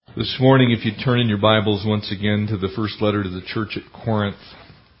This morning, if you turn in your Bibles once again to the first letter to the church at Corinth.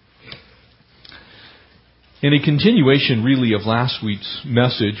 In a continuation really of last week's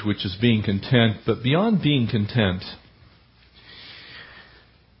message, which is being content, but beyond being content,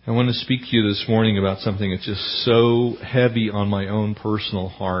 I want to speak to you this morning about something that's just so heavy on my own personal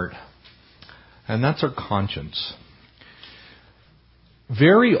heart, and that's our conscience.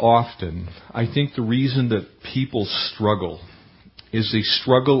 Very often, I think the reason that people struggle is they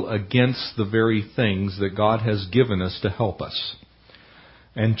struggle against the very things that God has given us to help us.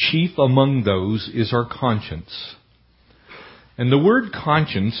 And chief among those is our conscience. And the word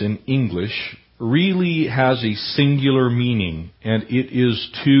conscience in English really has a singular meaning, and it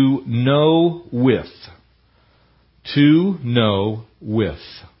is to know with. To know with.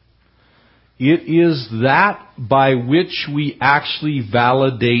 It is that by which we actually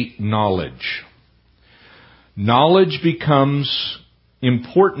validate knowledge. Knowledge becomes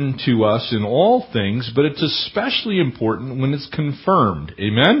important to us in all things, but it's especially important when it's confirmed.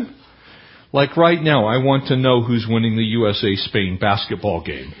 Amen? Like right now, I want to know who's winning the USA-Spain basketball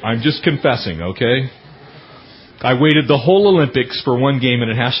game. I'm just confessing, okay? I waited the whole Olympics for one game and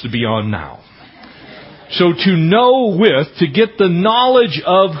it has to be on now. So to know with, to get the knowledge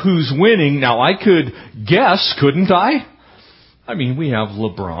of who's winning, now I could guess, couldn't I? I mean, we have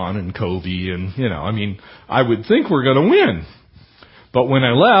LeBron and Kobe and, I would think we're going to win. But when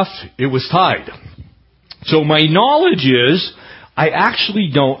I left, it was tied. So my knowledge is, I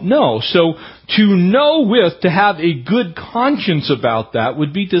actually don't know. So to know with, to have a good conscience about that,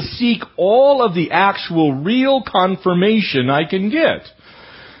 would be to seek all of the actual real confirmation I can get.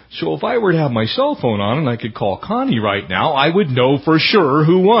 So if I were to have my cell phone on and I could call Connie right now, I would know for sure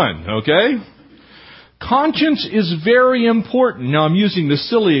who won, okay? Conscience is very important. Now I'm using this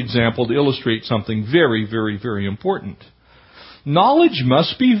silly example to illustrate something very, very, very important. Knowledge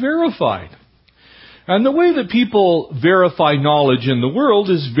must be verified. And the way that people verify knowledge in the world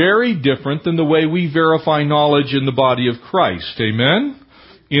is very different than the way we verify knowledge in the body of Christ. Amen?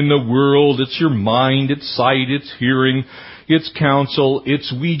 In the world, it's your mind, it's sight, it's hearing, it's counsel,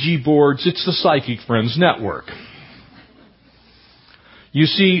 it's Ouija boards, it's the Psychic Friends Network. You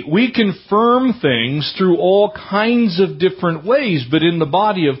see, we confirm things through all kinds of different ways, but in the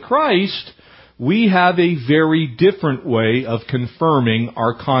body of Christ, we have a very different way of confirming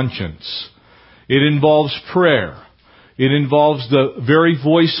our conscience. It involves prayer. It involves the very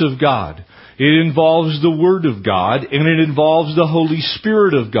voice of God. It involves the Word of God, and it involves the Holy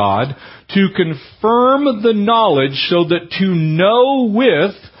Spirit of God to confirm the knowledge so that to know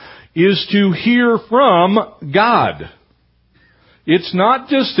with is to hear from God. It's not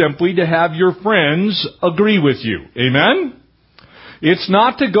just simply to have your friends agree with you. Amen? It's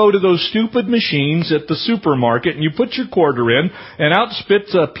not to go to those stupid machines at the supermarket and you put your quarter in and out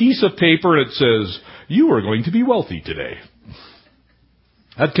spits a piece of paper and it says, you are going to be wealthy today.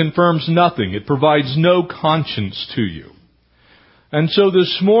 That confirms nothing. It provides no conscience to you. And so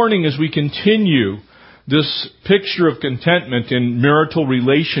this morning as we continue this picture of contentment in marital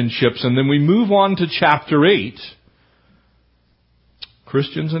relationships and then we move on to chapter 8,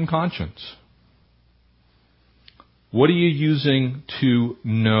 Christians and conscience. What are you using to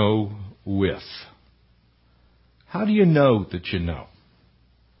know with? How do you know that you know?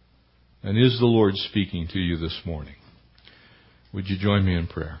 And is the Lord speaking to you this morning? Would you join me in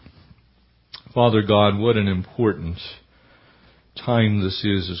prayer? Father God, what an important time this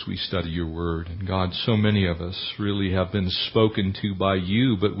is as we study your word. And God, so many of us really have been spoken to by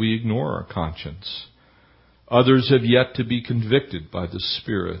you, but we ignore our conscience. Others have yet to be convicted by the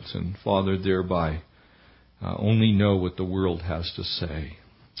Spirit, and Father, thereby only know what the world has to say.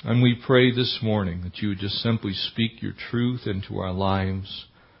 And we pray this morning that you would just simply speak your truth into our lives.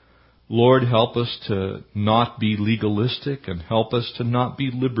 Lord, help us to not be legalistic and help us to not be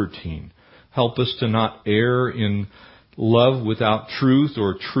libertine. Help us to not err in love without truth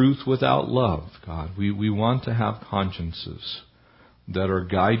or truth without love, God. We want to have consciences that are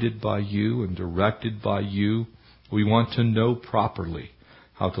guided by you and directed by you. We want to know properly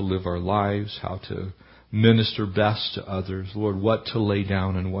how to live our lives, how to minister best to others, Lord, what to lay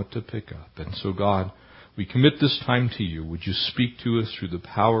down and what to pick up. And so, God, we commit this time to you. Would you speak to us through the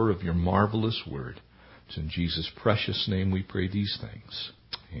power of your marvelous word? It's in Jesus' precious name we pray these things.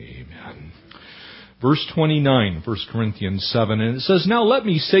 Amen. Verse 29, 1 Corinthians 7, and it says, now let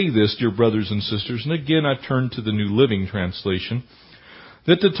me say this, dear brothers and sisters, and again I turn to the New Living Translation,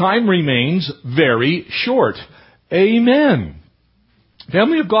 that the time remains very short. Amen.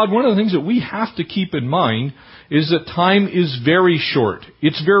 Family of God, one of the things that we have to keep in mind is that time is very short.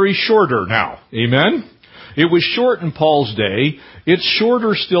 It's very shorter now. Amen? It was short in Paul's day. It's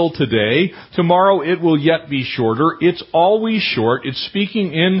shorter still today. Tomorrow it will yet be shorter. It's always short. It's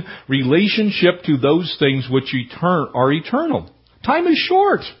speaking in relationship to those things which are eternal. Time is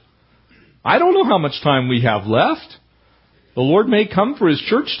short. I don't know how much time we have left. The Lord may come for His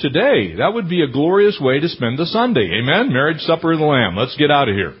church today. That would be a glorious way to spend the Sunday. Amen? Marriage supper of the Lamb. Let's get out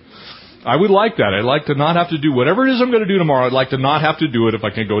of here. I would like that. I'd like to not have to do whatever it is I'm going to do tomorrow. I'd like to not have to do it if I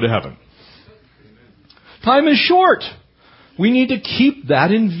can go to heaven. Time is short. We need to keep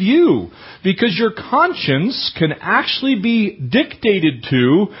that in view, because your conscience can actually be dictated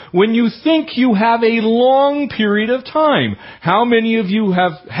to when you think you have a long period of time. How many of you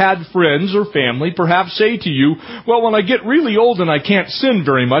have had friends or family perhaps say to you, well, when I get really old and I can't sin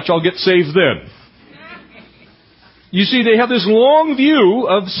very much, I'll get saved then. You see, they have this long view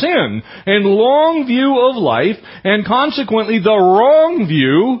of sin and long view of life, and consequently the wrong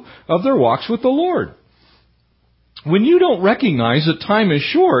view of their walks with the Lord. When you don't recognize that time is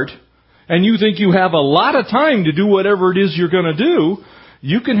short, and you think you have a lot of time to do whatever it is you're going to do,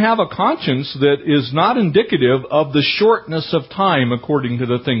 you can have a conscience that is not indicative of the shortness of time according to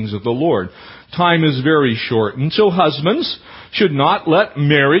the things of the Lord. Time is very short, and so husbands should not let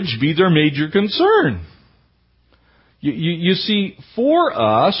marriage be their major concern. You see, for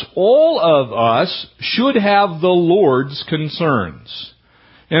us, all of us should have the Lord's concerns.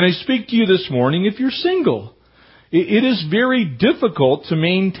 And I speak to you this morning if you're single. It is very difficult to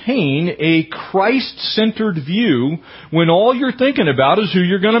maintain a Christ-centered view when all you're thinking about is who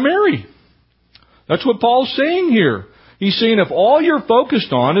you're going to marry. That's what Paul's saying here. He's saying if all you're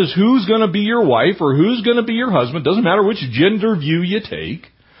focused on is who's going to be your wife or who's going to be your husband, doesn't matter which gender view you take,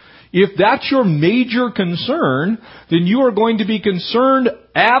 if that's your major concern, then you are going to be concerned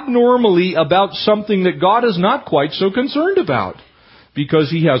abnormally about something that God is not quite so concerned about. Because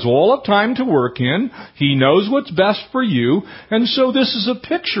He has all of time to work in. He knows what's best for you. And so this is a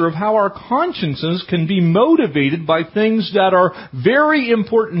picture of how our consciences can be motivated by things that are very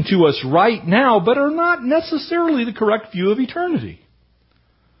important to us right now, but are not necessarily the correct view of eternity.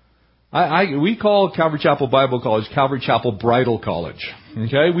 We call Calvary Chapel Bible College Calvary Chapel Bridal College.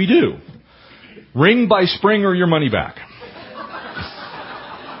 Okay? We do. Ring by spring or your money back.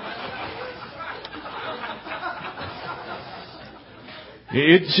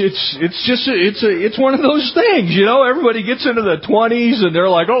 It's one of those things, you know. Everybody gets into the 20s and they're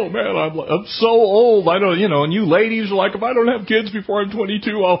like, oh man, I'm so old. I don't, you know. And you ladies are like, if I don't have kids before I'm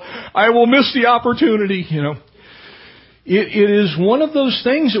 22, I will miss the opportunity, you know. It is one of those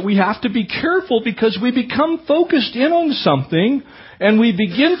things that we have to be careful, because we become focused in on something and we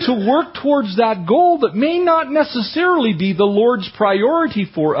begin to work towards that goal that may not necessarily be the Lord's priority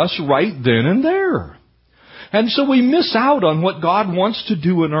for us right then and there. And so we miss out on what God wants to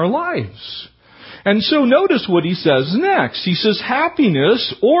do in our lives. And so notice what he says next. He says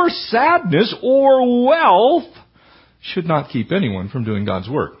happiness or sadness or wealth should not keep anyone from doing God's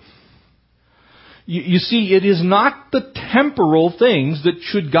work. You see, it is not the temporal things that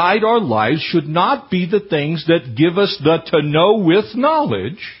should guide our lives, should not be the things that give us the to know with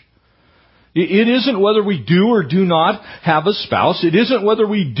knowledge. It isn't whether we do or do not have a spouse. It isn't whether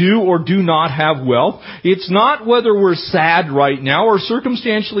we do or do not have wealth. It's not whether we're sad right now or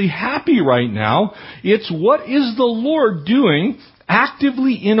circumstantially happy right now. It's what is the Lord doing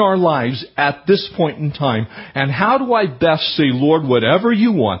actively in our lives at this point in time. And how do I best say, Lord, whatever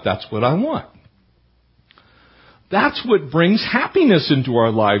you want, that's what I want. That's what brings happiness into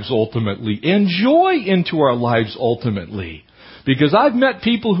our lives ultimately, and joy into our lives ultimately. Because I've met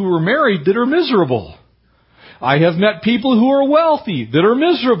people who are married that are miserable. I have met people who are wealthy that are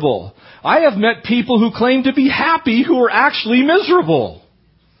miserable. I have met people who claim to be happy who are actually miserable.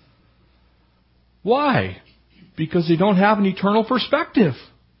 Why? Because they don't have an eternal perspective.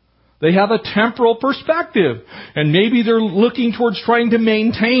 They have a temporal perspective. And maybe they're looking towards trying to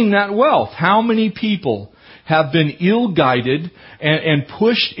maintain that wealth. How many people have been ill-guided and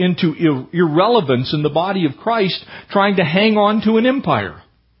pushed into irrelevance in the body of Christ, trying to hang on to an empire?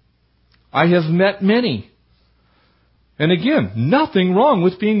 I have met many. And again, nothing wrong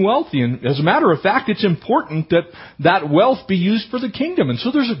with being wealthy. And as a matter of fact, it's important that that wealth be used for the kingdom. And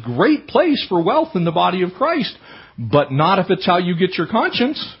so there's a great place for wealth in the body of Christ. But not if it's how you get your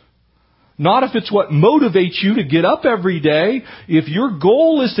conscience. Not if it's what motivates you to get up every day. If your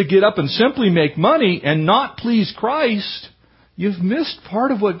goal is to get up and simply make money and not please Christ, you've missed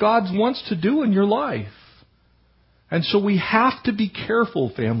part of what God wants to do in your life. And so we have to be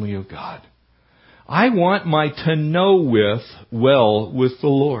careful, family of God. I want my to know with well with the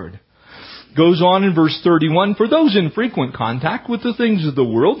Lord. Goes on in verse 31, for those in frequent contact with the things of the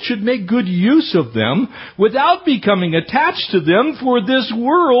world should make good use of them without becoming attached to them, for this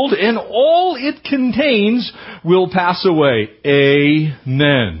world and all it contains will pass away.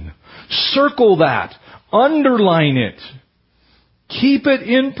 Amen. Circle that. Underline it. Keep it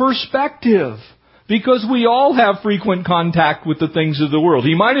in perspective. Because we all have frequent contact with the things of the world.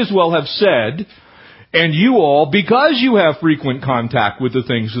 He might as well have said, and you all, because you have frequent contact with the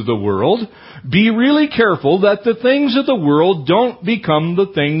things of the world, be really careful that the things of the world don't become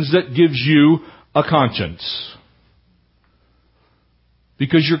the things that gives you a conscience.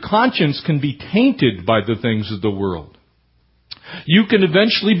 Because your conscience can be tainted by the things of the world. You can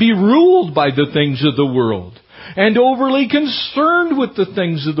eventually be ruled by the things of the world and overly concerned with the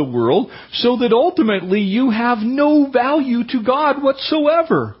things of the world, so that ultimately you have no value to God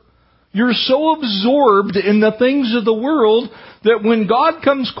whatsoever. You're so absorbed in the things of the world that when God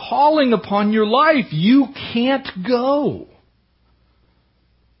comes calling upon your life, you can't go.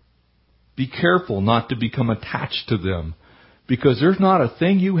 Be careful not to become attached to them, because there's not a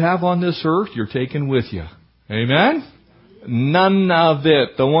thing you have on this earth you're taking with you. Amen? None of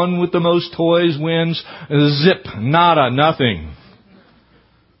it. The one with the most toys wins. Zip. Nada. Nothing.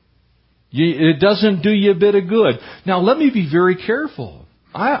 It doesn't do you a bit of good. Now let me be very careful.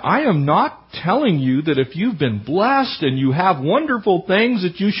 I am not telling you that if you've been blessed and you have wonderful things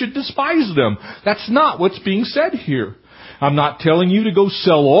that you should despise them. That's not what's being said here. I'm not telling you to go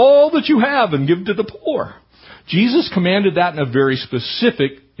sell all that you have and give to the poor. Jesus commanded that in a very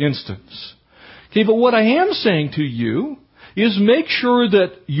specific instance. Okay, but what I am saying to you is make sure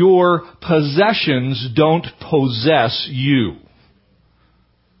that your possessions don't possess you.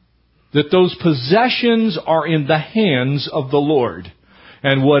 That those possessions are in the hands of the Lord.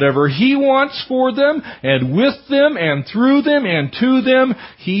 And whatever He wants for them, and with them, and through them, and to them,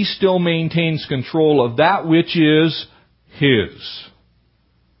 He still maintains control of that which is His.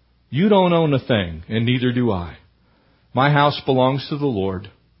 You don't own a thing, and neither do I. My house belongs to the Lord.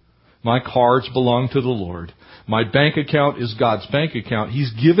 My cars belong to the Lord. My bank account is God's bank account.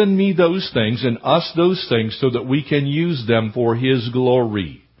 He's given me those things and us those things so that we can use them for His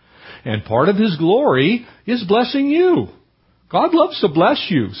glory. And part of His glory is blessing you. God loves to bless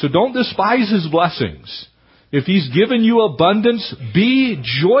you, so don't despise His blessings. If He's given you abundance, be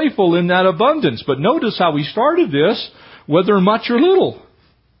joyful in that abundance. But notice how He started this, whether much or little.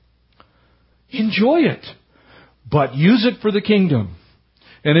 Enjoy it, but use it for the kingdom.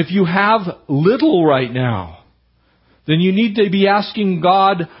 And if you have little right now, then you need to be asking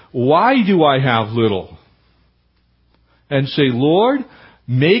God, why do I have little? And say, Lord,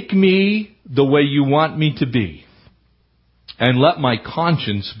 make me the way you want me to be. And let my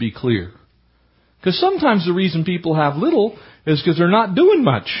conscience be clear. Because sometimes the reason people have little is because they're not doing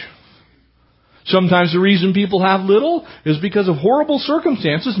much. Sometimes the reason people have little is because of horrible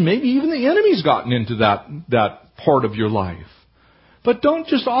circumstances. Maybe even the enemy's gotten into that part of your life. But don't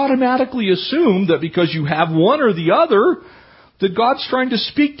just automatically assume that because you have one or the other, that God's trying to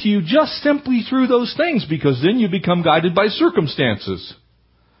speak to you just simply through those things, because then you become guided by circumstances.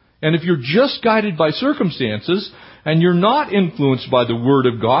 And if you're just guided by circumstances, and you're not influenced by the Word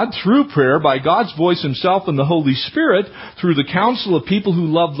of God, through prayer, by God's voice Himself and the Holy Spirit, through the counsel of people who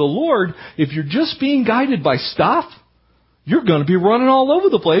love the Lord, if you're just being guided by stuff, you're going to be running all over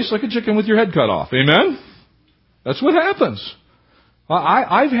the place like a chicken with your head cut off. Amen? That's what happens.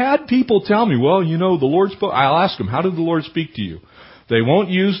 I've had people tell me, well, you know, the Lord spoke. I'll ask them, how did the Lord speak to you? They won't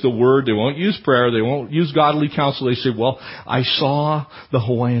use the Word. They won't use prayer. They won't use godly counsel. They say, well, I saw the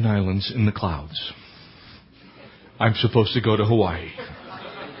Hawaiian Islands in the clouds. I'm supposed to go to Hawaii.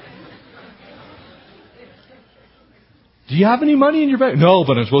 Do you have any money in your bank? No,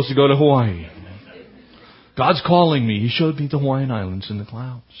 but I'm supposed to go to Hawaii. God's calling me. He showed me the Hawaiian Islands in the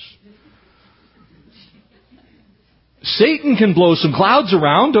clouds. Satan can blow some clouds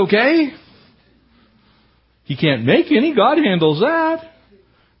around, okay? He can't make any. God handles that.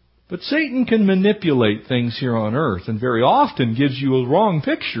 But Satan can manipulate things here on earth, and very often gives you a wrong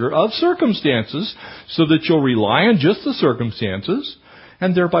picture of circumstances so that you'll rely on just the circumstances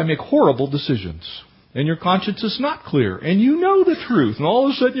and thereby make horrible decisions. And your conscience is not clear, and you know the truth, and all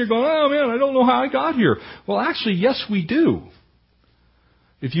of a sudden you're going, oh man, I don't know how I got here. Well, actually, yes, we do.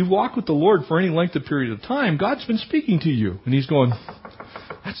 If you walk with the Lord for any length of period of time, God's been speaking to you, and He's going,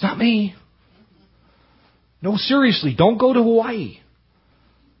 that's not me. No, seriously, don't go to Hawaii.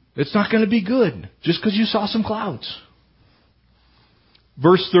 It's not going to be good just because you saw some clouds.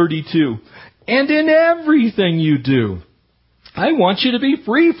 Verse 32, and in everything you do, I want you to be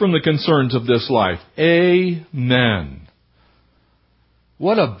free from the concerns of this life. Amen.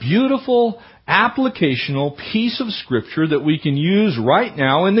 What a beautiful applicational piece of Scripture that we can use right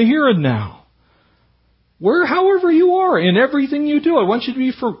now in the here and now. However you are, in everything you do, I want you to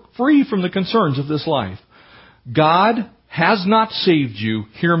be free from the concerns of this life. God has not saved you,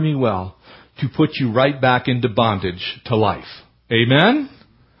 hear me well, to put you right back into bondage to life. Amen?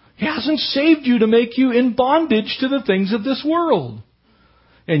 He hasn't saved you to make you in bondage to the things of this world.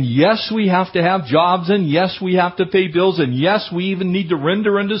 And yes, we have to have jobs, and yes, we have to pay bills, and yes, we even need to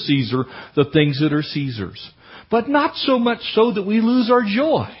render unto Caesar the things that are Caesar's. But not so much so that we lose our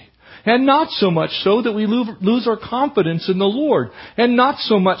joy. And not so much so that we lose our confidence in the Lord. And not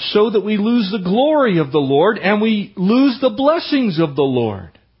so much so that we lose the glory of the Lord and we lose the blessings of the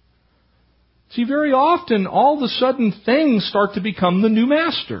Lord. See, very often, all of a sudden, things start to become the new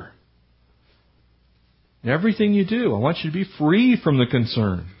master. Everything you do, I want you to be free from the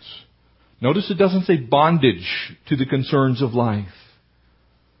concerns. Notice it doesn't say bondage to the concerns of life.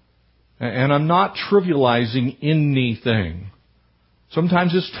 And I'm not trivializing anything.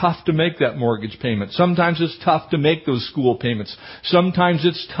 Sometimes it's tough to make that mortgage payment. Sometimes it's tough to make those school payments. Sometimes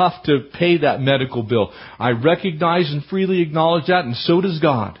it's tough to pay that medical bill. I recognize and freely acknowledge that, and so does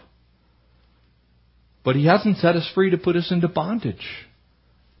God. But He hasn't set us free to put us into bondage.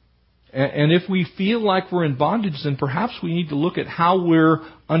 And if we feel like we're in bondage, then perhaps we need to look at how we're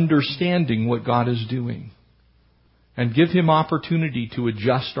understanding what God is doing. And give Him opportunity to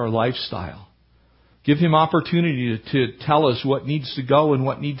adjust our lifestyle. Give Him opportunity to tell us what needs to go and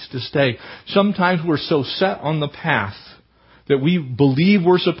what needs to stay. Sometimes we're so set on the path that we believe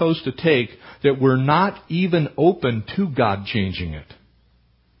we're supposed to take that we're not even open to God changing it.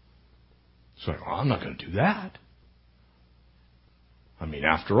 So, I'm not going to do that. I mean,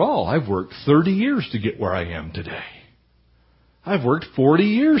 after all, I've worked 30 years to get where I am today. I've worked 40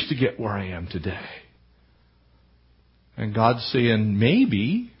 years to get where I am today. And God's saying,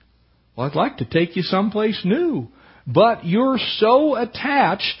 maybe, well, I'd like to take you someplace new. But you're so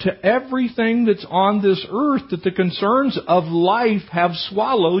attached to everything that's on this earth that the concerns of life have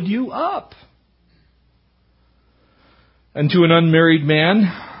swallowed you up. And to an unmarried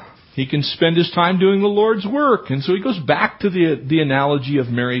man, he can spend his time doing the Lord's work. And so he goes back to the analogy of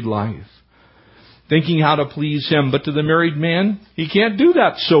married life, thinking how to please Him. But to the married man, he can't do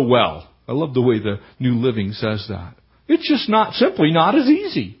that so well. I love the way the New Living says that. It's just simply not as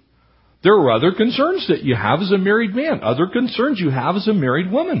easy. There are other concerns that you have as a married man, other concerns you have as a married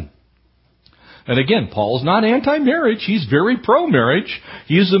woman. And again, Paul's not anti-marriage. He's very pro-marriage.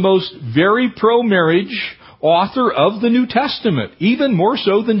 He is the most very pro-marriage author of the New Testament, even more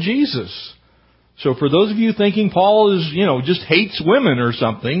so than Jesus. So for those of you thinking Paul is, just hates women or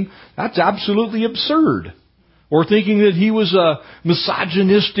something, that's absolutely absurd. Or thinking that he was a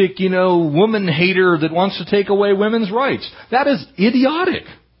misogynistic, woman hater that wants to take away women's rights. That is idiotic.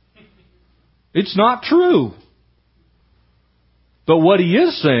 It's not true. But what he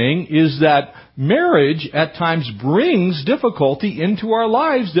is saying is that marriage at times brings difficulty into our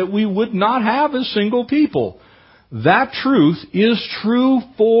lives that we would not have as single people. That truth is true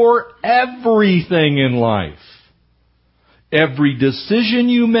for everything in life. Every decision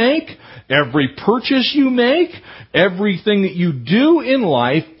you make, every purchase you make, everything that you do in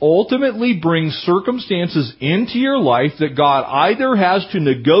life ultimately brings circumstances into your life that God either has to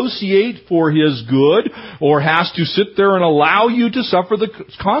negotiate for His good or has to sit there and allow you to suffer the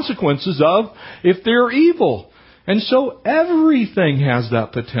consequences of if they're evil. And so everything has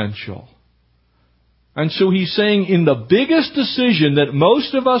that potential. And so He's saying in the biggest decision that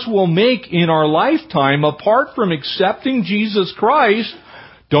most of us will make in our lifetime, apart from accepting Jesus Christ,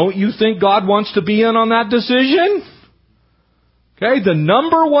 don't you think God wants to be in on that decision? Okay, the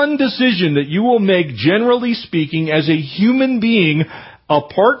number one decision that you will make, generally speaking, as a human being,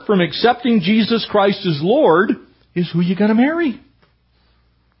 apart from accepting Jesus Christ as Lord, is who you're going to marry.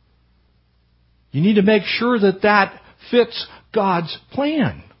 You need to make sure that fits God's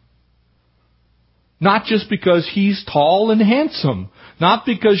plan. Not just because he's tall and handsome. Not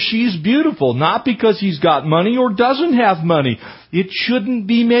because she's beautiful. Not because he's got money or doesn't have money. It shouldn't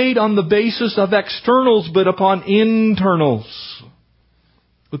be made on the basis of externals, but upon internals.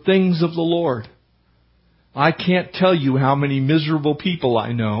 The things of the Lord. I can't tell you how many miserable people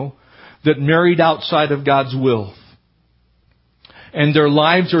I know that married outside of God's will. And their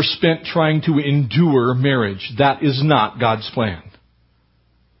lives are spent trying to endure marriage. That is not God's plan.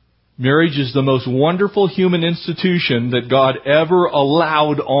 Marriage is the most wonderful human institution that God ever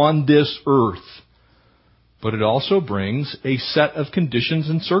allowed on this earth. But it also brings a set of conditions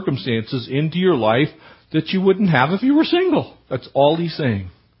and circumstances into your life that you wouldn't have if you were single. That's all He's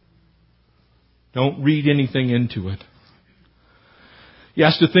saying. Don't read anything into it. He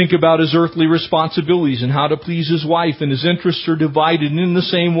has to think about his earthly responsibilities and how to please his wife, and his interests are divided. And in the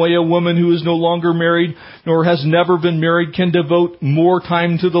same way, a woman who is no longer married nor has never been married can devote more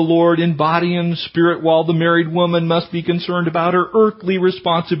time to the Lord in body and spirit, while the married woman must be concerned about her earthly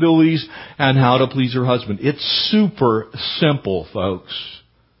responsibilities and how to please her husband. It's super simple, folks.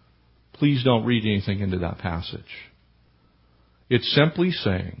 Please don't read anything into that passage. It's simply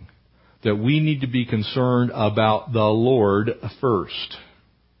saying that we need to be concerned about the Lord first.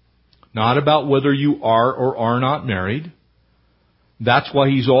 Not about whether you are or are not married. That's why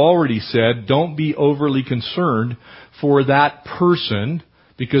He's already said, don't be overly concerned for that person,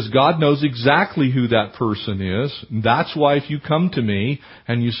 because God knows exactly who that person is. That's why if you come to me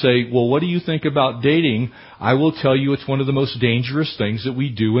and you say, well, what do you think about dating? I will tell you it's one of the most dangerous things that we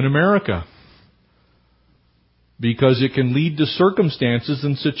do in America. Because it can lead to circumstances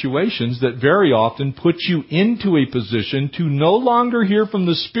and situations that very often put you into a position to no longer hear from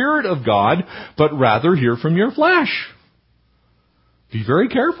the Spirit of God, but rather hear from your flesh. Be very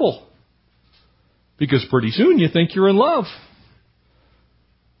careful. Because pretty soon you think you're in love.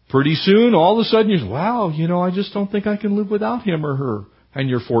 Pretty soon, all of a sudden you say, wow, I just don't think I can live without him or her. And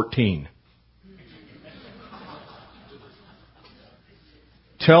you're 14.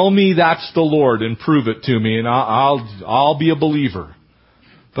 Tell me that's the Lord and prove it to me, and I'll be a believer.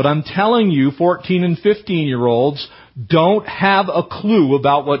 But I'm telling you, 14 and 15-year-olds don't have a clue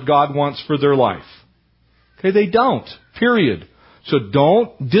about what God wants for their life. Okay, they don't. Period. So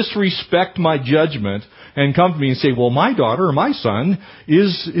don't disrespect my judgment and come to me and say, well, my daughter or my son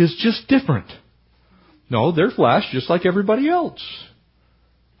is just different. No, they're flesh just like everybody else.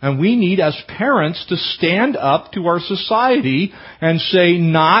 And we need, as parents, to stand up to our society and say,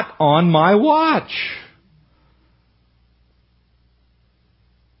 not on my watch.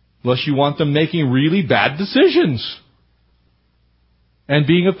 Unless you want them making really bad decisions and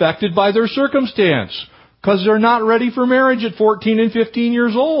being affected by their circumstance, because they're not ready for marriage at 14 and 15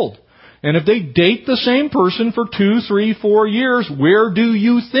 years old. And if they date the same person for 2, 3, 4 years, where do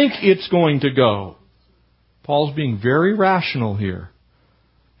you think it's going to go? Paul's being very rational here.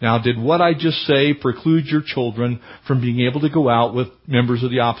 Now, did what I just say preclude your children from being able to go out with members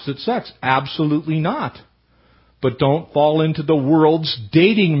of the opposite sex? Absolutely not. But don't fall into the world's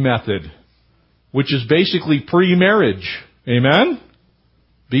dating method, which is basically pre-marriage. Amen?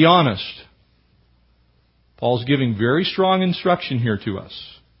 Be honest. Paul's giving very strong instruction here to us.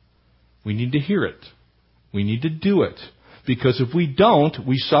 We need to hear it. We need to do it. Because if we don't,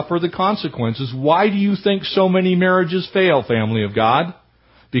 we suffer the consequences. Why do you think so many marriages fail, family of God?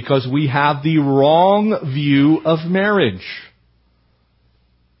 Because we have the wrong view of marriage.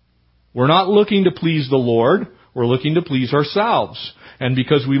 We're not looking to please the Lord. We're looking to please ourselves. And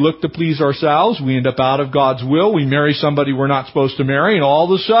because we look to please ourselves, we end up out of God's will. We marry somebody we're not supposed to marry, and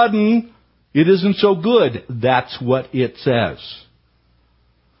all of a sudden, it isn't so good. That's what it says.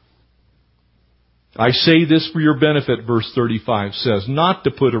 I say this for your benefit, verse 35 says, not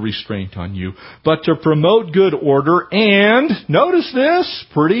to put a restraint on you, but to promote good order and, notice this,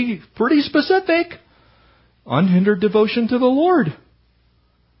 pretty specific, unhindered devotion to the Lord.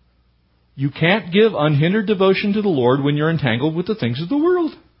 You can't give unhindered devotion to the Lord when you're entangled with the things of the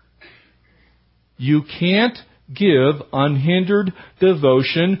world. You can't give unhindered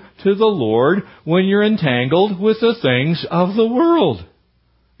devotion to the Lord when you're entangled with the things of the world.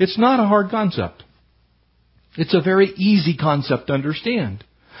 It's not a hard concept. It's a very easy concept to understand.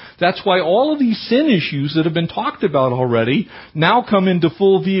 That's why all of these sin issues that have been talked about already now come into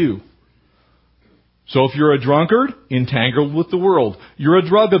full view. So if you're a drunkard, entangled with the world. You're a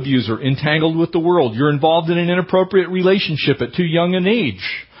drug abuser, entangled with the world. You're involved in an inappropriate relationship at too young an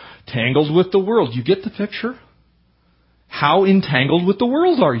age, tangled with the world. You get the picture? How entangled with the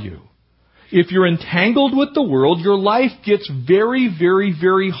world are you? If you're entangled with the world, your life gets very, very,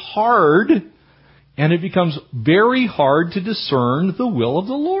 very hard. And it becomes very hard to discern the will of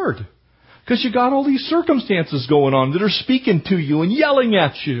the Lord. Because you got all these circumstances going on that are speaking to you and yelling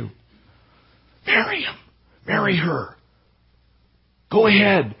at you. Marry him. Marry her. Go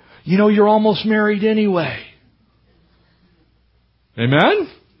ahead. You're almost married anyway. Amen?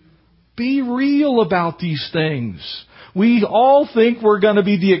 Be real about these things. We all think we're going to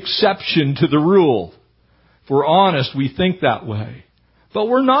be the exception to the rule. If we're honest, we think that way. But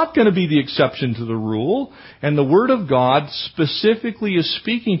we're not going to be the exception to the rule. And the Word of God specifically is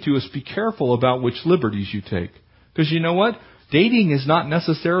speaking to us, be careful about which liberties you take. Because you know what? Dating is not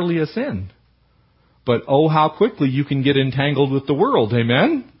necessarily a sin. But oh, how quickly you can get entangled with the world.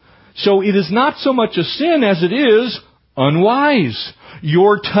 Amen? So it is not so much a sin as it is unwise.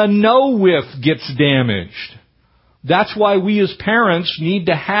 Your to know with gets damaged. That's why we as parents need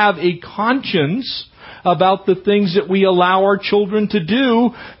to have a conscience about the things that we allow our children to do,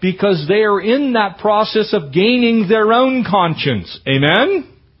 because they are in that process of gaining their own conscience. Amen?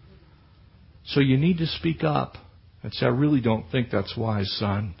 So you need to speak up and say, I really don't think that's wise,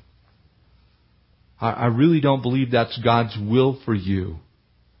 son. I really don't believe that's God's will for you.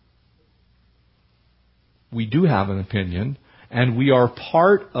 We do have an opinion, and we are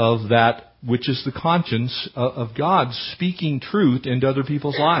part of that, which is the conscience of God speaking truth into other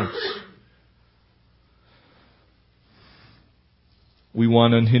people's lives. We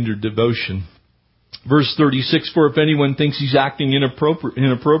want unhindered devotion. Verse 36, for if anyone thinks he's acting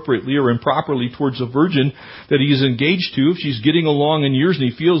inappropriately or improperly towards a virgin that he is engaged to, if she's getting along in years and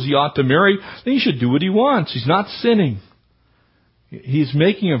he feels he ought to marry, then he should do what he wants. He's not sinning. He's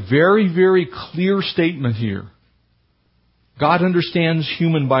making a very, very clear statement here. God understands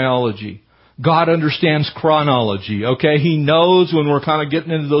human biology. God understands chronology. Okay? He knows when we're kind of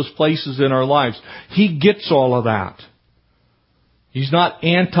getting into those places in our lives. He gets all of that. He's not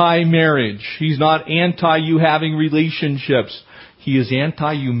anti-marriage. He's not anti you having relationships. He is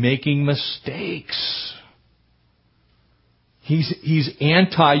anti you making mistakes. He's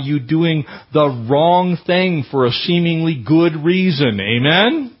anti you doing the wrong thing for a seemingly good reason.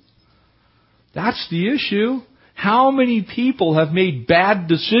 Amen? That's the issue. How many people have made bad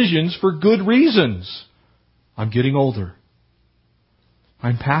decisions for good reasons? I'm getting older.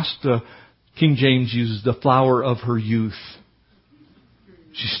 I'm past the, King James uses the flower of her youth.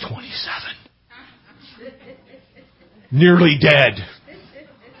 She's 27. Nearly dead.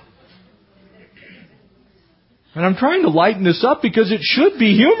 And I'm trying to lighten this up because it should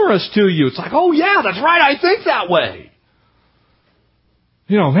be humorous to you. It's like, oh yeah, that's right, I think that way.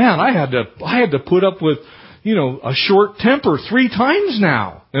 You know, man, I had to put up with, a short temper 3 times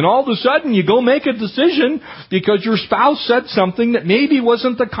now. And all of a sudden you go make a decision because your spouse said something that maybe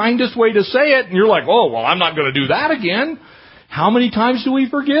wasn't the kindest way to say it. And you're like, oh, well, I'm not going to do that again. How many times do we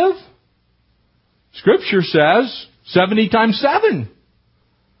forgive? Scripture says 70 times 7.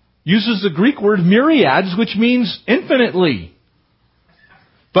 Uses the Greek word myriads, which means infinitely.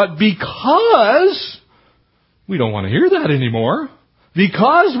 But because we don't want to hear that anymore,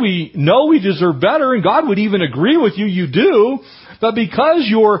 because we know we deserve better, and God would even agree with you, you do, but because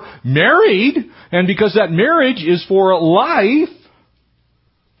you're married, and because that marriage is for life,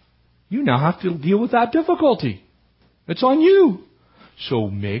 you now have to deal with that difficulty. It's on you. So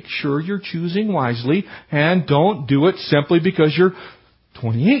make sure you're choosing wisely, and don't do it simply because you're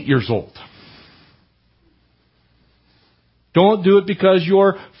 28 years old. Don't do it because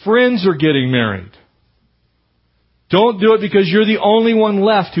your friends are getting married. Don't do it because you're the only one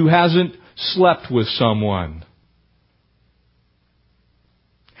left who hasn't slept with someone.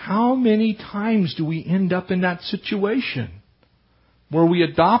 How many times do we end up in that situation where we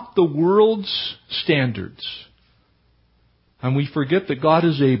adopt the world's standards and we forget that God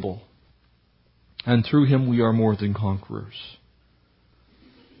is able, and through Him we are more than conquerors?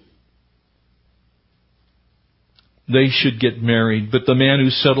 They should get married, but the man who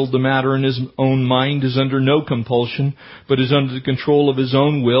settled the matter in his own mind is under no compulsion, but is under the control of his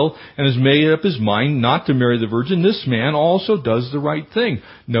own will, and has made up his mind not to marry the virgin. This man also does the right thing.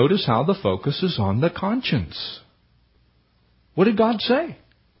 Notice how the focus is on the conscience. What did God say?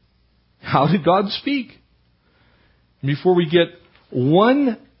 How did God speak? Before we get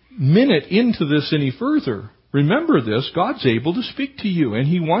 1 minute into this any further, remember this: God's able to speak to you, and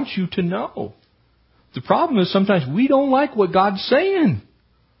He wants you to know. The problem is sometimes we don't like what God's saying.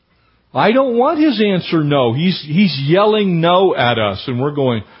 I don't want His answer no. He's yelling no at us, and we're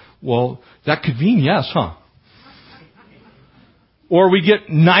going, well, that could mean yes, huh? Or we get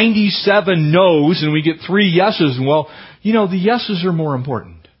 97 no's and we get 3 yeses, and well, the yeses are more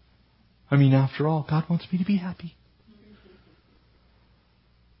important. I mean, after all, God wants me to be happy.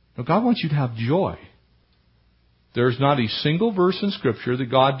 No, God wants you to have joy. There's not a single verse in Scripture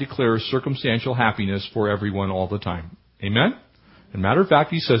that God declares circumstantial happiness for everyone all the time. Amen? As a matter of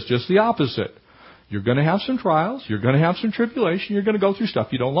fact, He says just the opposite. You're going to have some trials. You're going to have some tribulation. You're going to go through stuff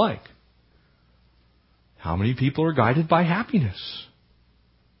you don't like. How many people are guided by happiness?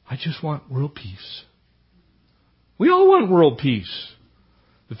 I just want world peace. We all want world peace.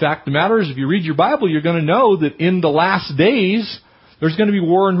 The fact of the matter is, if you read your Bible, you're going to know that in the last days, there's going to be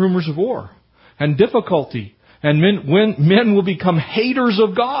war and rumors of war and difficulty. And men will become haters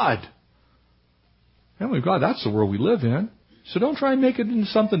of God. Family of God, that's the world we live in. So don't try and make it into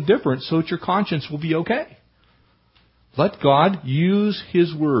something different so that your conscience will be okay. Let God use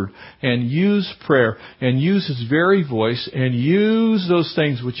His Word and use prayer and use His very voice and use those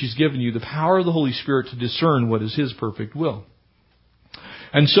things which He's given you, the power of the Holy Spirit, to discern what is His perfect will.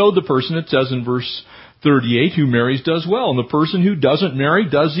 And so the person, it says in verse 38, who marries does well. And the person who doesn't marry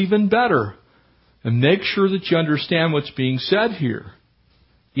does even better. And make sure that you understand what's being said here.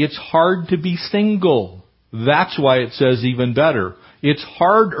 It's hard to be single. That's why it says even better. It's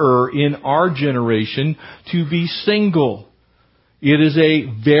harder in our generation to be single. It is a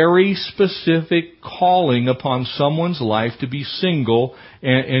very specific calling upon someone's life to be single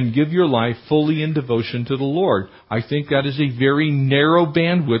and give your life fully in devotion to the Lord. I think that is a very narrow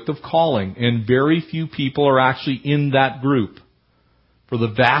bandwidth of calling, and very few people are actually in that group. For the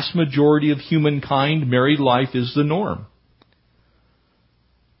vast majority of humankind, married life is the norm.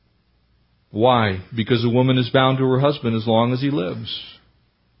 Why? Because a woman is bound to her husband as long as he lives.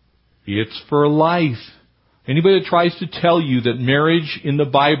 It's for life. Anybody that tries to tell you that marriage in the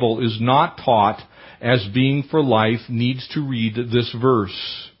Bible is not taught as being for life needs to read this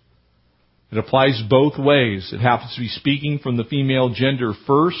verse. It applies both ways. It happens to be speaking from the female gender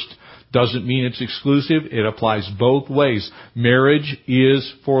first. Doesn't mean it's exclusive. It applies both ways. Marriage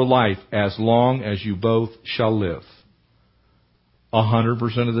is for life as long as you both shall live. 100%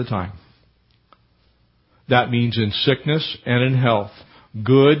 of the time. That means in sickness and in health.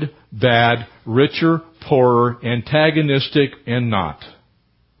 Good, bad, richer, poorer, antagonistic, and not.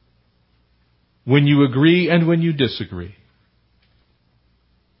 When you agree and when you disagree.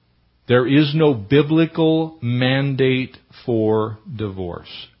 There is no biblical mandate for divorce.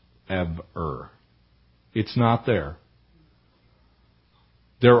 Ever. It's not there.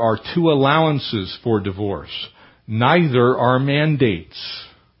 There are two allowances for divorce. Neither are mandates.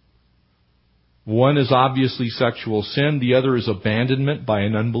 One is obviously sexual sin. The other is abandonment by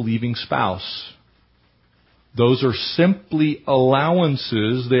an unbelieving spouse. Those are simply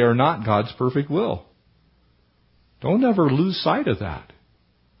allowances. They are not God's perfect will. Don't ever lose sight of that.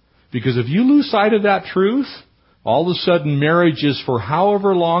 Because if you lose sight of that truth, all of a sudden marriage is for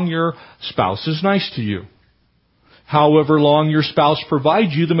however long your spouse is nice to you. However long your spouse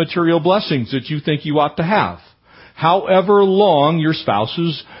provides you the material blessings that you think you ought to have. However long your spouse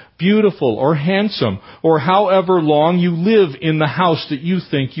is beautiful or handsome, or however long you live in the house that you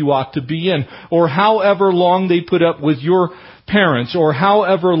think you ought to be in, or however long they put up with your parents, or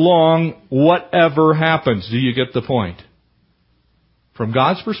however long whatever happens. Do you get the point? From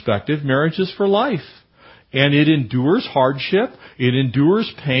God's perspective, marriage is for life. And it endures hardship. It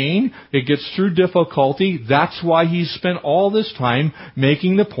endures pain. It gets through difficulty. That's why He's spent all this time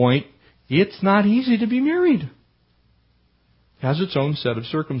making the point, it's not easy to be married. Has its own set of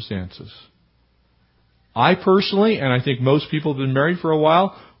circumstances. I personally, and I think most people who have been married for a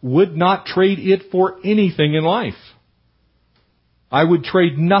while, would not trade it for anything in life. I would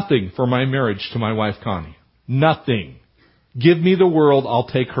trade nothing for my marriage to my wife Connie. Nothing. Give me the world, I'll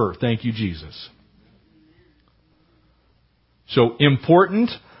take her. Thank you, Jesus. So important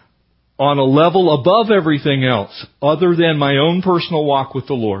on a level above everything else, other than my own personal walk with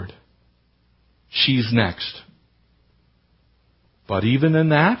the Lord. She's next. But even in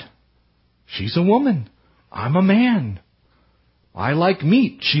that, she's a woman. I'm a man. I like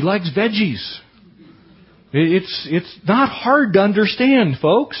meat. She likes veggies. It's not hard to understand,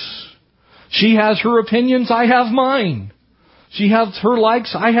 folks. She has her opinions. I have mine. She has her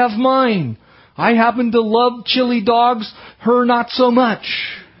likes. I have mine. I happen to love chili dogs. Her not so much.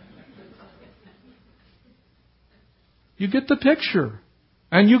 You get the picture.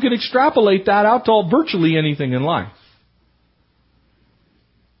 And you can extrapolate that out to virtually anything in life.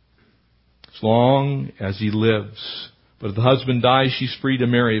 As long as he lives. But if the husband dies, she's free to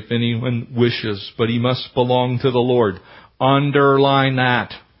marry if anyone wishes. But he must belong to the Lord. Underline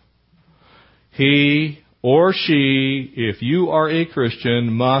that. He or she, if you are a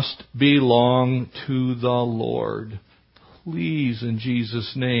Christian, must belong to the Lord. Please, in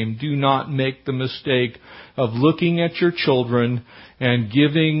Jesus' name, do not make the mistake of looking at your children and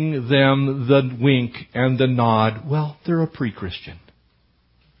giving them the wink and the nod. Well, they're a pre-Christian.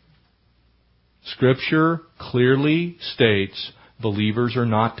 Scripture clearly states believers are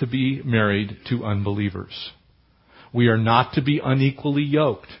not to be married to unbelievers. We are not to be unequally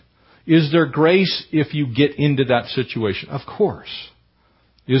yoked. Is there grace if you get into that situation? Of course.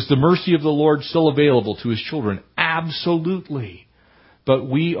 Is the mercy of the Lord still available to His children? Absolutely. But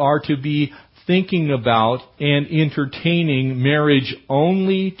we are to be thinking about and entertaining marriage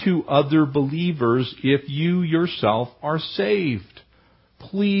only to other believers if you yourself are saved.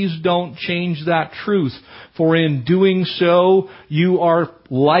 Please don't change that truth, for in doing so, you are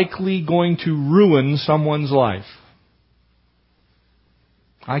likely going to ruin someone's life.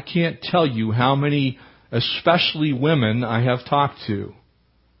 I can't tell you how many, especially women, I have talked to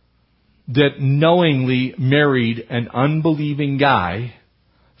that knowingly married an unbelieving guy,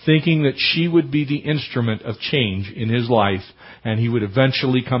 thinking that she would be the instrument of change in his life and he would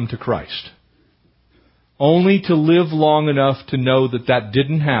eventually come to Christ. Only to live long enough to know that that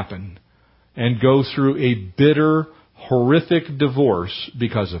didn't happen and go through a bitter, horrific divorce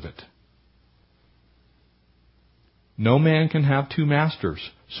because of it. No man can have two masters.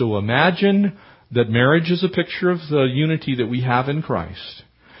 So imagine that marriage is a picture of the unity that we have in Christ.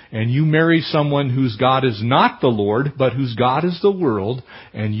 And you marry someone whose God is not the Lord, but whose God is the world,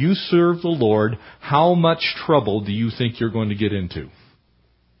 and you serve the Lord, how much trouble do you think you're going to get into?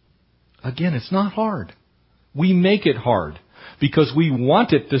 Again, it's not hard. We make it hard because we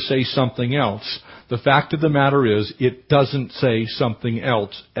want it to say something else. The fact of the matter is, it doesn't say something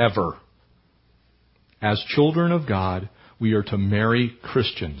else ever. As children of God, we are to marry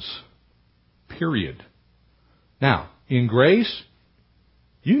Christians. Period. Now, in grace,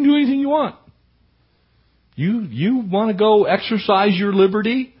 you can do anything you want. You want to go exercise your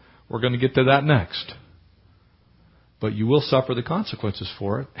liberty? We're going to get to that next. But you will suffer the consequences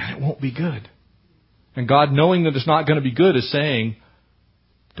for it, and it won't be good. And God, knowing that it's not going to be good, is saying,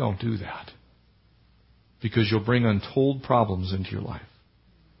 don't do that. Because you'll bring untold problems into your life.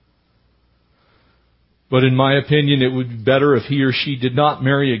 But in my opinion, it would be better if he or she did not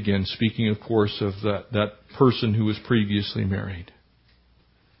marry again, speaking, of course, of that person who was previously married.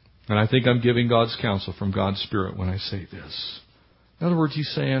 And I think I'm giving God's counsel from God's Spirit when I say this. In other words,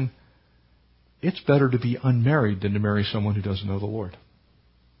 he's saying, it's better to be unmarried than to marry someone who doesn't know the Lord.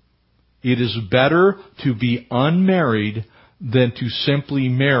 It is better to be unmarried than to simply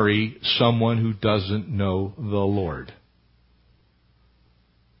marry someone who doesn't know the Lord.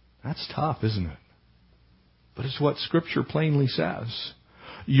 That's tough, isn't it? But it's what Scripture plainly says.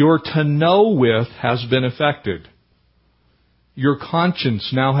 Your to know with has been affected. Your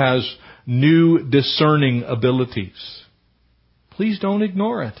conscience now has new discerning abilities. Please don't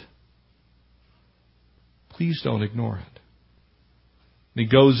ignore it. Please don't ignore it. And he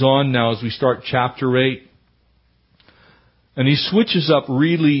goes on now as we start chapter 8. And he switches up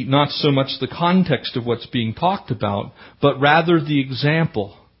really not so much the context of what's being talked about, but rather the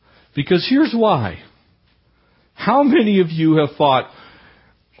example. Because here's why. How many of you have thought,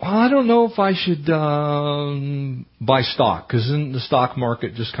 well, I don't know if I should buy stock, because isn't the stock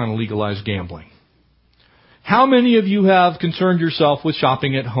market just kind of legalized gambling? How many of you have concerned yourself with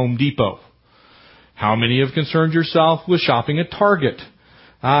shopping at Home Depot? How many have concerned yourself with shopping at Target?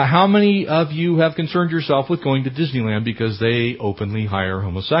 How many of you have concerned yourself with going to Disneyland because they openly hire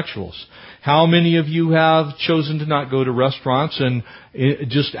homosexuals? How many of you have chosen to not go to restaurants and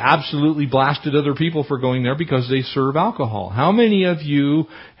just absolutely blasted other people for going there because they serve alcohol? How many of you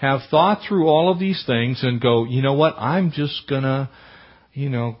have thought through all of these things and go, you know what, I'm just I'm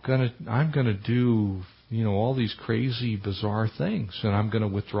gonna do, all these crazy, bizarre things, and I'm gonna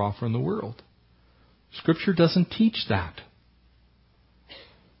withdraw from the world? Scripture doesn't teach that.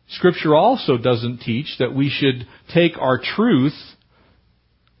 Scripture also doesn't teach that we should take our truth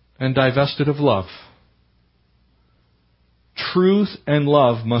and divest it of love. Truth and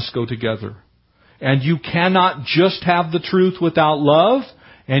love must go together. And you cannot just have the truth without love,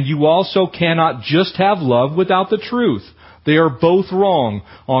 and you also cannot just have love without the truth. They are both wrong.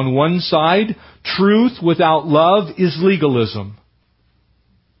 On one side, truth without love is legalism.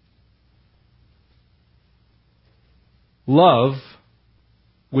 Love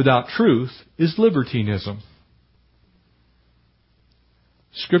without truth is libertinism.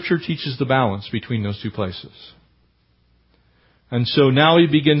 Scripture teaches the balance between those two places. And so now he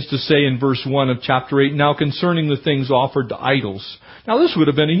begins to say in verse 1 of chapter 8, now concerning the things offered to idols. Now this would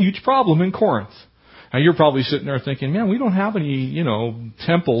have been a huge problem in Corinth. Now you're probably sitting there thinking, man, we don't have any,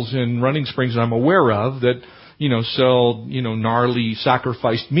 temples in Running Springs I'm aware of that, sell, gnarly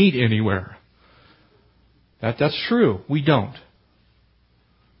sacrificed meat anywhere. That's true. We don't.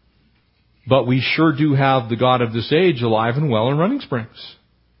 But we sure do have the God of this age alive and well in Running Springs.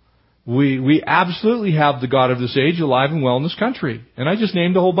 We absolutely have the God of this age alive and well in this country. And I just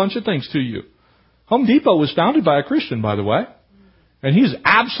named a whole bunch of things to you. Home Depot was founded by a Christian, by the way. And he's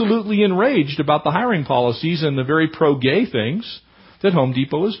absolutely enraged about the hiring policies and the very pro-gay things that Home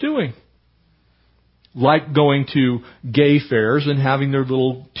Depot is doing. Like going to gay fairs and having their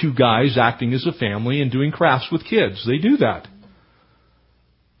little two guys acting as a family and doing crafts with kids. They do that.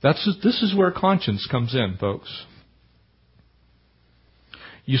 This is where conscience comes in, folks.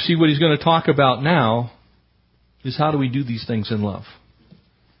 You see, what he's going to talk about now is how do we do these things in love?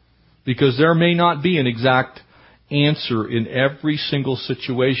 Because there may not be an exact answer in every single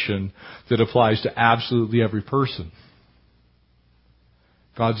situation that applies to absolutely every person.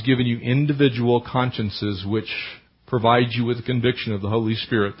 God's given you individual consciences which provide you with the conviction of the Holy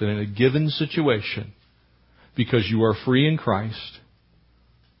Spirit that in a given situation, because you are free in Christ,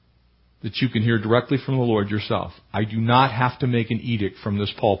 that you can hear directly from the Lord yourself. I do not have to make an edict from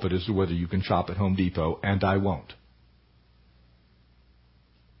this pulpit as to whether you can shop at Home Depot, and I won't.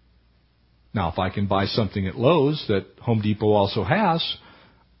 Now, if I can buy something at Lowe's that Home Depot also has,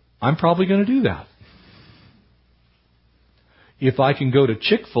 I'm probably going to do that. If I can go to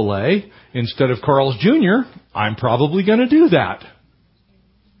Chick-fil-A instead of Carl's Jr., I'm probably going to do that.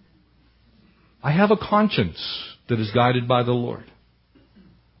 I have a conscience that is guided by the Lord.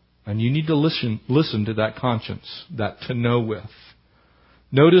 And you need to listen to that conscience, that to know with.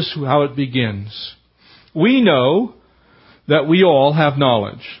 Notice how it begins. We know that we all have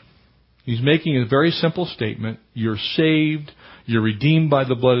knowledge. He's making a very simple statement. You're saved. You're redeemed by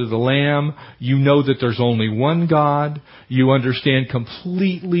the blood of the Lamb. You know that there's only one God. You understand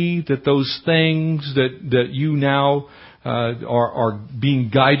completely that those things that you now are being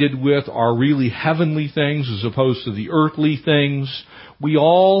guided with are really heavenly things as opposed to the earthly things. We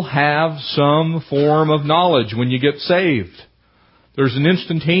all have some form of knowledge when you get saved. There's an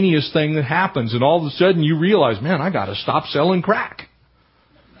instantaneous thing that happens, and all of a sudden you realize, man, I got to stop selling crack.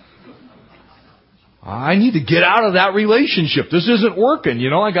 I need to get out of that relationship. This isn't working.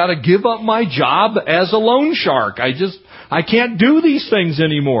 I got to give up my job as a loan shark. I can't do these things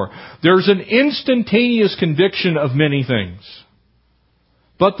anymore. There's an instantaneous conviction of many things.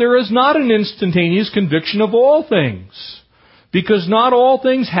 But there is not an instantaneous conviction of all things. Because not all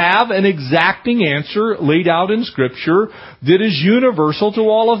things have an exacting answer laid out in Scripture that is universal to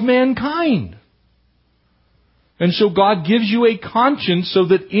all of mankind. And so God gives you a conscience so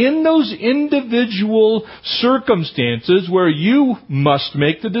that in those individual circumstances where you must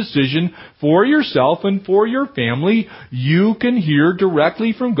make the decision for yourself and for your family, you can hear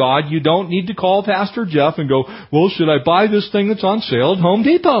directly from God. You don't need to call Pastor Jeff and go, well, should I buy this thing that's on sale at Home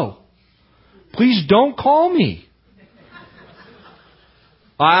Depot? Please don't call me.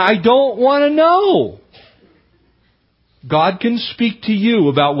 I don't want to know. God can speak to you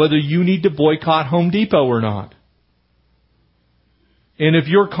about whether you need to boycott Home Depot or not. And if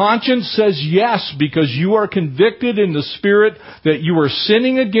your conscience says yes because you are convicted in the Spirit that you are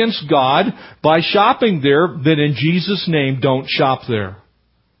sinning against God by shopping there, then in Jesus' name, don't shop there.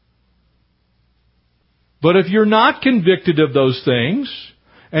 But if you're not convicted of those things,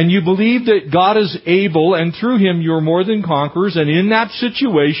 and you believe that God is able, and through Him you're more than conquerors, and in that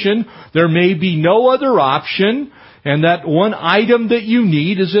situation there may be no other option, and that one item that you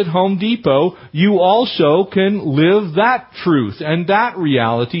need is at Home Depot, you also can live that truth and that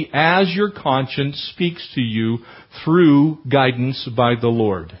reality as your conscience speaks to you through guidance by the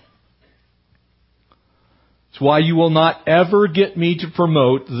Lord. It's why you will not ever get me to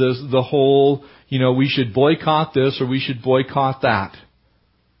promote the whole, we should boycott this or we should boycott that.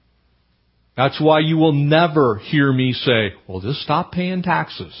 That's why you will never hear me say, well, just stop paying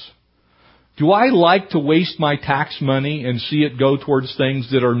taxes. Do I like to waste my tax money and see it go towards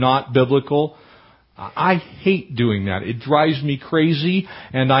things that are not biblical? I hate doing that. It drives me crazy,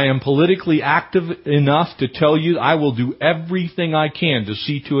 and I am politically active enough to tell you I will do everything I can to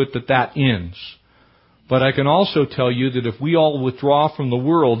see to it that ends. But I can also tell you that if we all withdraw from the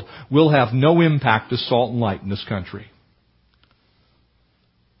world, we'll have no impact to salt and light in this country.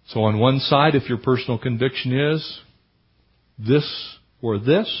 So on one side, if your personal conviction is this or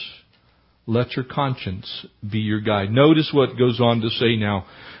this, let your conscience be your guide. Notice what goes on to say now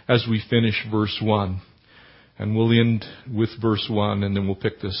as we finish verse 1. And we'll end with verse 1 and then we'll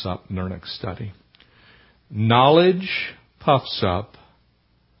pick this up in our next study. Knowledge puffs up,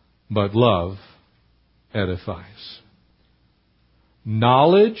 but love edifies.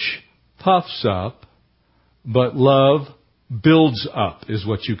 Knowledge puffs up, but love builds up is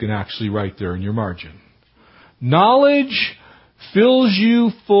what you can actually write there in your margin. Knowledge fills you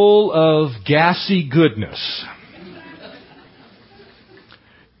full of gassy goodness.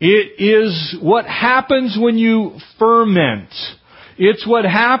 It is what happens when you ferment. It's what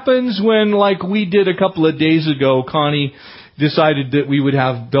happens when, like we did a couple of days ago, Connie decided that we would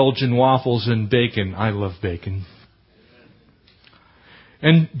have Belgian waffles and bacon. I love bacon.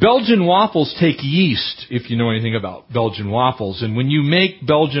 And Belgian waffles take yeast, if you know anything about Belgian waffles. And when you make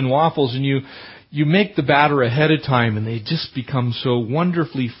Belgian waffles and you make the batter ahead of time, and they just become so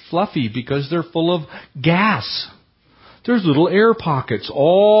wonderfully fluffy because they're full of gas. There's little air pockets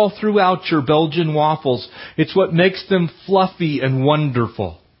all throughout your Belgian waffles. It's what makes them fluffy and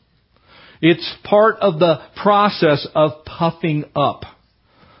wonderful. It's part of the process of puffing up.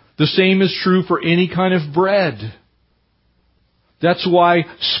 The same is true for any kind of bread. That's why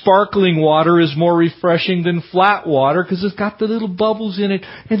sparkling water is more refreshing than flat water, because it's got the little bubbles in it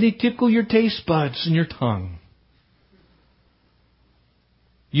and they tickle your taste buds and your tongue.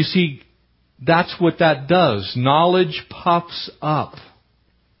 You see, that's what that does. Knowledge puffs up.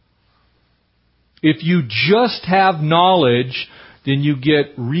 If you just have knowledge, then you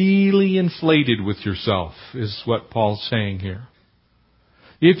get really inflated with yourself, is what Paul's saying here.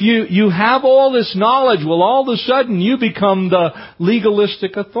 If you have all this knowledge, well, all of a sudden you become the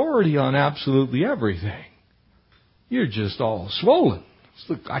legalistic authority on absolutely everything. You're just all swollen.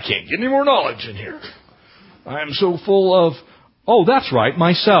 I can't get any more knowledge in here. I am so full of, oh, that's right,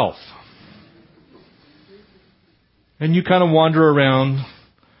 myself. And you kind of wander around,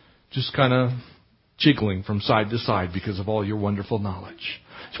 just kind of jiggling from side to side because of all your wonderful knowledge.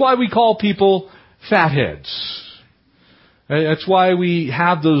 That's why we call people fatheads. That's why we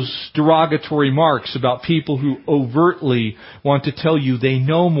have those derogatory marks about people who overtly want to tell you they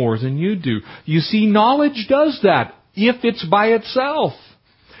know more than you do. You see, knowledge does that if it's by itself.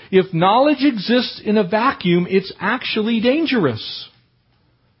 If knowledge exists in a vacuum, it's actually dangerous.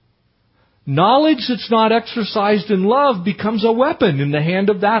 Knowledge that's not exercised in love becomes a weapon in the hand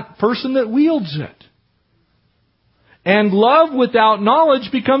of that person that wields it. And love without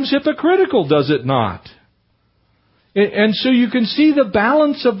knowledge becomes hypocritical, does it not? And so you can see the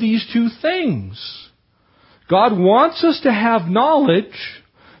balance of these two things. God wants us to have knowledge,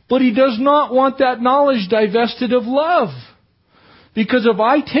 but He does not want that knowledge divested of love. Because if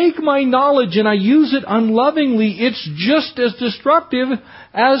I take my knowledge and I use it unlovingly, it's just as destructive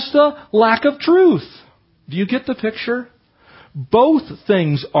as the lack of truth. Do you get the picture? Both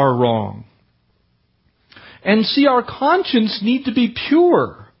things are wrong. And see, our conscience need to be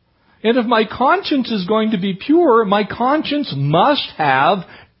pure. And if my conscience is going to be pure, my conscience must have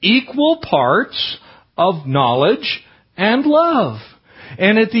equal parts of knowledge and love.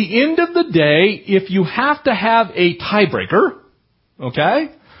 And at the end of the day, if you have to have a tiebreaker,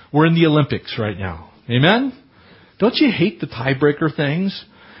 okay? We're in the Olympics right now. Amen? Don't you hate the tiebreaker things?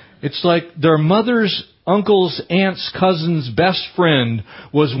 It's like their mother's uncle's aunt's cousin's best friend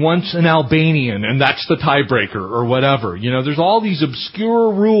was once an Albanian, and that's the tiebreaker or whatever. You know, there's all these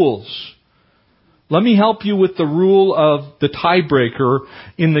obscure rules. Let me help you with the rule of the tiebreaker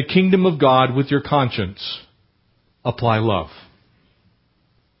in the kingdom of God with your conscience. Apply love.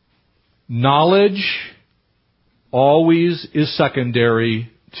 Knowledge always is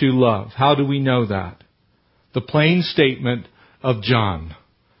secondary to love. How do we know that? The plain statement of John.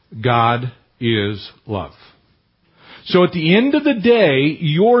 God is love. So at the end of the day,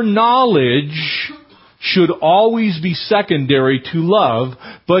 your knowledge should always be secondary to love,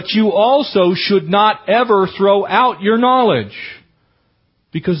 but you also should not ever throw out your knowledge.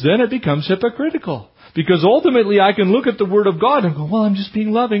 Because then it becomes hypocritical. Because ultimately I can look at the Word of God and go, well, I'm just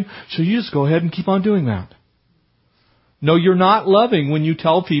being loving, so you just go ahead and keep on doing that. No, you're not loving when you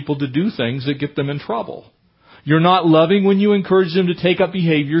tell people to do things that get them in trouble. You're not loving when you encourage them to take up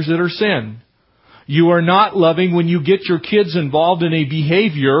behaviors that are sin. You are not loving when you get your kids involved in a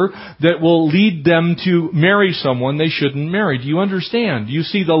behavior that will lead them to marry someone they shouldn't marry. Do you understand? You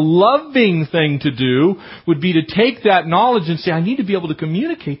see, the loving thing to do would be to take that knowledge and say, I need to be able to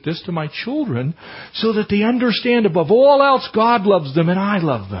communicate this to my children so that they understand above all else God loves them and I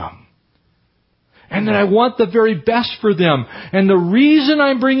love them. And that I want the very best for them. And the reason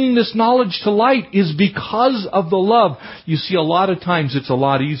I'm bringing this knowledge to light is because of the love. You see, a lot of times it's a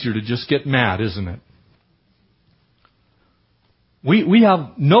lot easier to just get mad, isn't it? We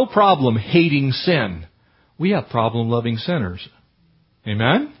have no problem hating sin. We have problem loving sinners.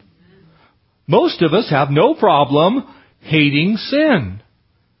 Amen? Most of us have no problem hating sin.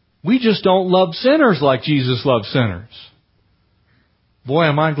 We just don't love sinners like Jesus loved sinners. Boy,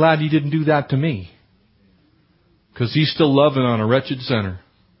 am I glad He didn't do that to me. Because He's still loving on a wretched sinner.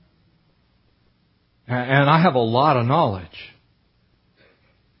 And I have a lot of knowledge.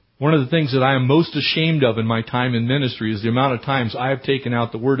 One of the things that I am most ashamed of in my time in ministry is the amount of times I have taken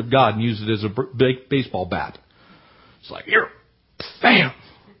out the Word of God and used it as a baseball bat. It's like, here, bam!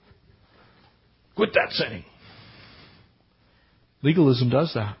 Quit that sinning. Legalism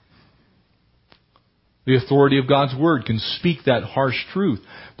does that. The authority of God's Word can speak that harsh truth.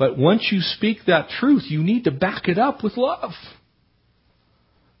 But once you speak that truth, you need to back it up with love.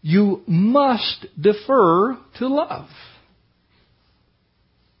 You must defer to love.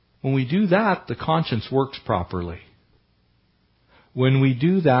 When we do that, the conscience works properly. When we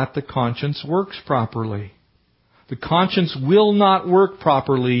do that, the conscience works properly. The conscience will not work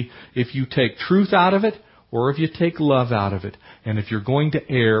properly if you take truth out of it or if you take love out of it. And if you're going to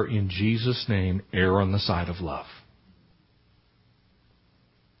err, in Jesus' name, err on the side of love.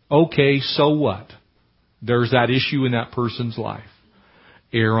 Okay, so what? There's that issue in that person's life.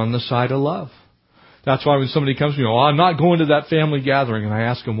 Err on the side of love. That's why when somebody comes to me, I'm not going to that family gathering, and I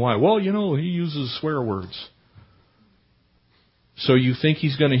ask him why. Well, he uses swear words. So you think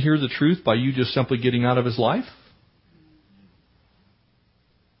he's going to hear the truth by you just simply getting out of his life?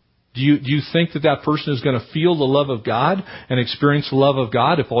 Do you think that person is going to feel the love of God and experience the love of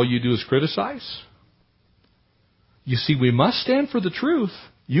God if all you do is criticize? You see, we must stand for the truth.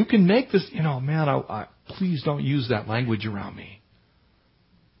 You can make this, please don't use that language around me.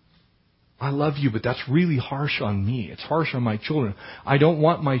 I love you, but that's really harsh on me. It's harsh on my children. I don't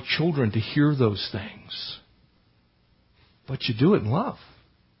want my children to hear those things. But you do it in love.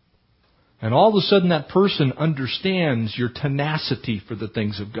 And all of a sudden that person understands your tenacity for the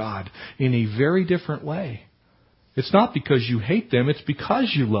things of God in a very different way. It's not because you hate them. It's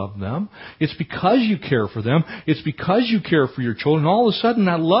because you love them. It's because you care for them. It's because you care for your children. All of a sudden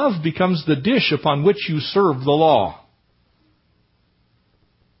that love becomes the dish upon which you serve the law.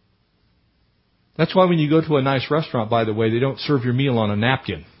 That's why when you go to a nice restaurant, by the way, they don't serve your meal on a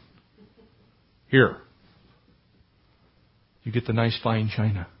napkin. Here. You get the nice fine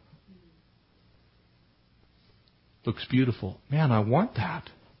china. Looks beautiful. Man, I want that.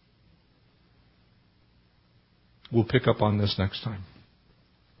 We'll pick up on this next time.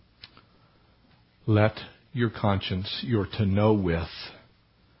 Let your conscience, your to know with,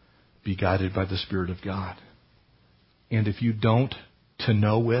 be guided by the Spirit of God. And if you don't to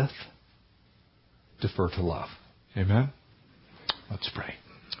know with, defer to love. Amen? Let's pray.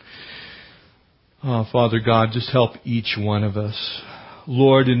 Oh, Father God, just help each one of us.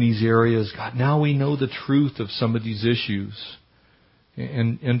 Lord, in these areas, God, now we know the truth of some of these issues.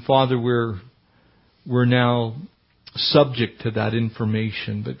 And Father, we're now subject to that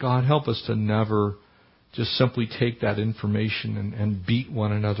information. But God, help us to never just simply take that information and beat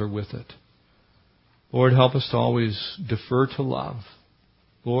one another with it. Lord, help us to always defer to love.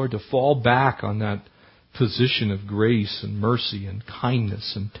 Lord, to fall back on that position of grace and mercy and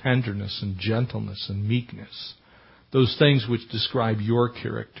kindness and tenderness and gentleness and meekness. Those things which describe your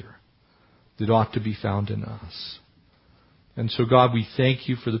character that ought to be found in us. And so, God, we thank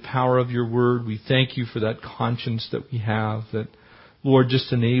you for the power of your word. We thank you for that conscience that we have that, Lord,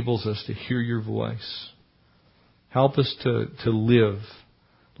 just enables us to hear your voice. Help us to live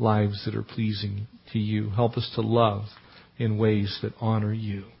lives that are pleasing to you. Help us to love in ways that honor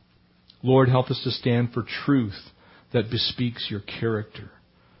you. Lord, help us to stand for truth that bespeaks your character.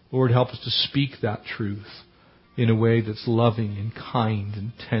 Lord, help us to speak that truth in a way that's loving and kind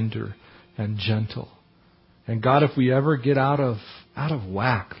and tender and gentle. And God, if we ever get out of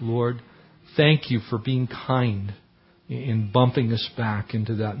whack, Lord, thank you for being kind in bumping us back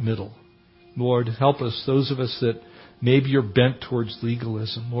into that middle. Lord, help us, those of us that maybe are bent towards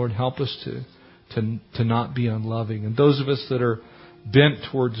legalism. Lord, help us to not be unloving. And those of us that are bent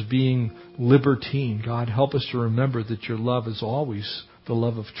towards being libertine, God, help us to remember that your love is always the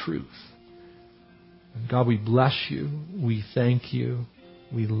love of truth. And God, we bless you. We thank you.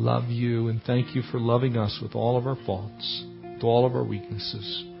 We love you. And thank you for loving us with all of our faults, with all of our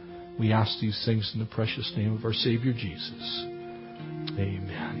weaknesses. We ask these things in the precious name of our Savior Jesus.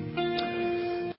 Amen.